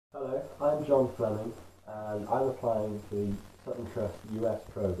Hello, I'm John Fleming, and I'm applying for the Sutton Trust US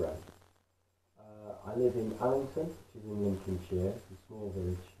program. I live in Allington, which is in Lincolnshire. It's a small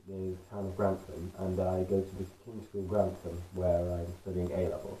village near the town of Grantham, and I go to the King's School Grantham, where I'm studying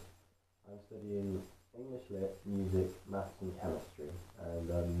A-levels. I'm studying English Lit, Music, Maths and Chemistry, and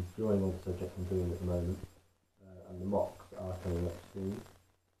I'm enjoying all the subjects I'm doing at the moment, and the mocks are coming up soon.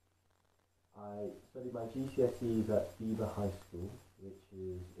 I studied my GCSEs at Beaver High School, which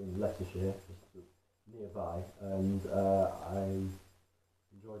is in Leicestershire, just sort of nearby, and I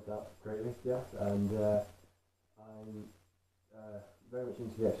enjoyed that greatly, yeah, and I'm very much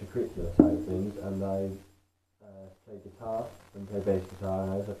into the extracurricular side of things, and I play guitar, and play bass guitar,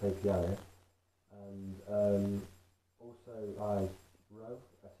 and I also play piano, and also I row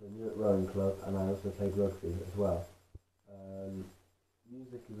at a Newark rowing club, and I also play rugby as well.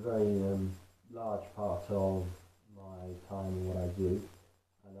 Music is a very large part of my time and what I do,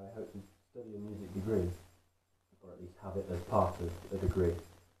 and I hope to study a music degree, or at least have it as part of a degree.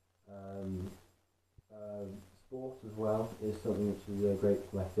 Sport as well is something which is great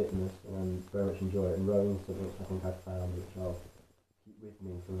for my fitness, and I very much enjoy it, and rowing is something which I think I've found which I'll keep with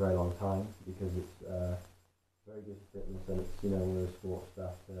me for a very long time, because it's very good for fitness, and it's, one of those sports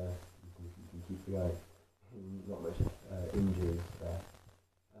that you can keep going, not much injuries there.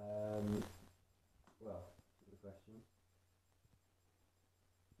 Well, the question.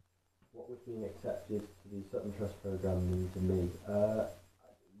 What would being accepted to the Sutton Trust programme mean to me?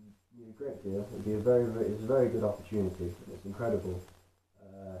 It mean a great deal. It'd be it's a very good opportunity. It's incredible.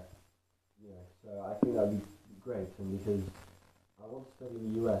 So I think that'd be great, and because I want to study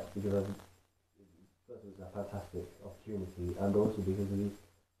in the US, because first it's a fantastic opportunity, and also because of the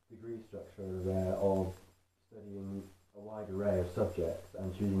degree structure there of studying a wide array of subjects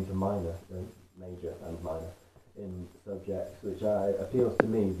and choosing to major and minor in subjects, which appeals to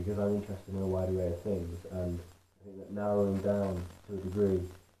me because I'm interested in a wide array of things, and I think that narrowing down to a degree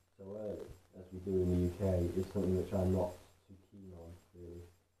so early, as we do in the UK, is something which I'm not too keen on, really.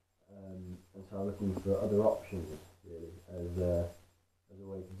 And so I'm looking for other options, really, as a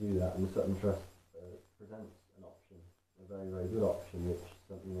way to do that, and the Sutton Trust presents an option, a very, very good option, which is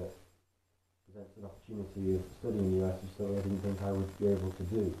something that presents an opportunity of studying in the US, which is something I didn't think I would be able to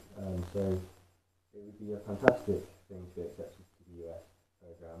do. So it would be a fantastic thing to be accepted to the US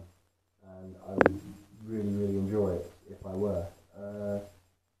program, and I would really, really enjoy it if I were.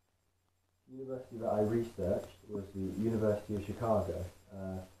 The university that I researched was the University of Chicago.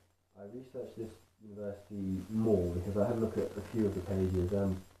 I researched this university more because I had a look at a few of the pages,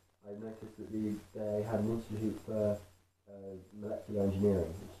 and I noticed that they had an institute for molecular engineering,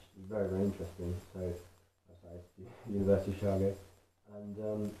 which is very, very interesting. So I decided to the University of Chicago, and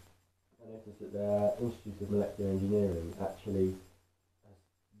I noticed that their Institute of Molecular Engineering actually has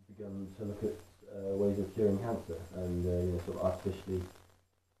begun to look at ways of curing cancer, and sort of artificially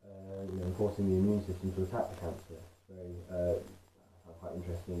enforcing the immune system to attack the cancer. It's very quite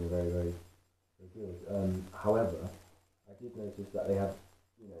interesting and very, very, very good. However, I did notice that they have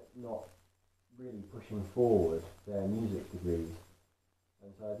not really pushing forward their music degrees,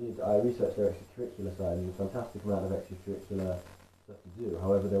 and so I researched their extracurricular side, and a fantastic amount of extracurricular stuff to do.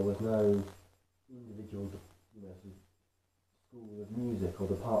 However, there was no individual school of music or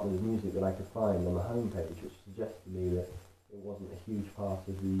department of music that I could find on the homepage, which suggests to me that it wasn't a huge part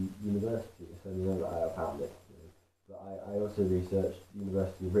of the university. So that I found it. But I also researched the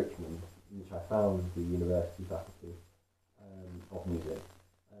University of Richmond, in which I found the university faculty of music,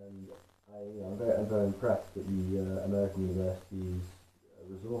 and I'm very impressed at the American universities'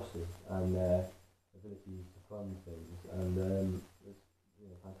 resources and their abilities to fund things, and it's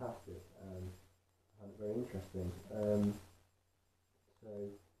fantastic, and I find it very interesting. So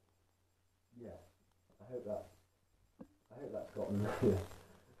yeah, I hope that's gotten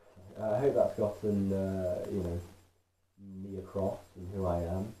I hope that's gotten me across and who I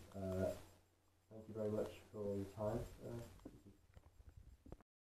am. Thank you very much for your time.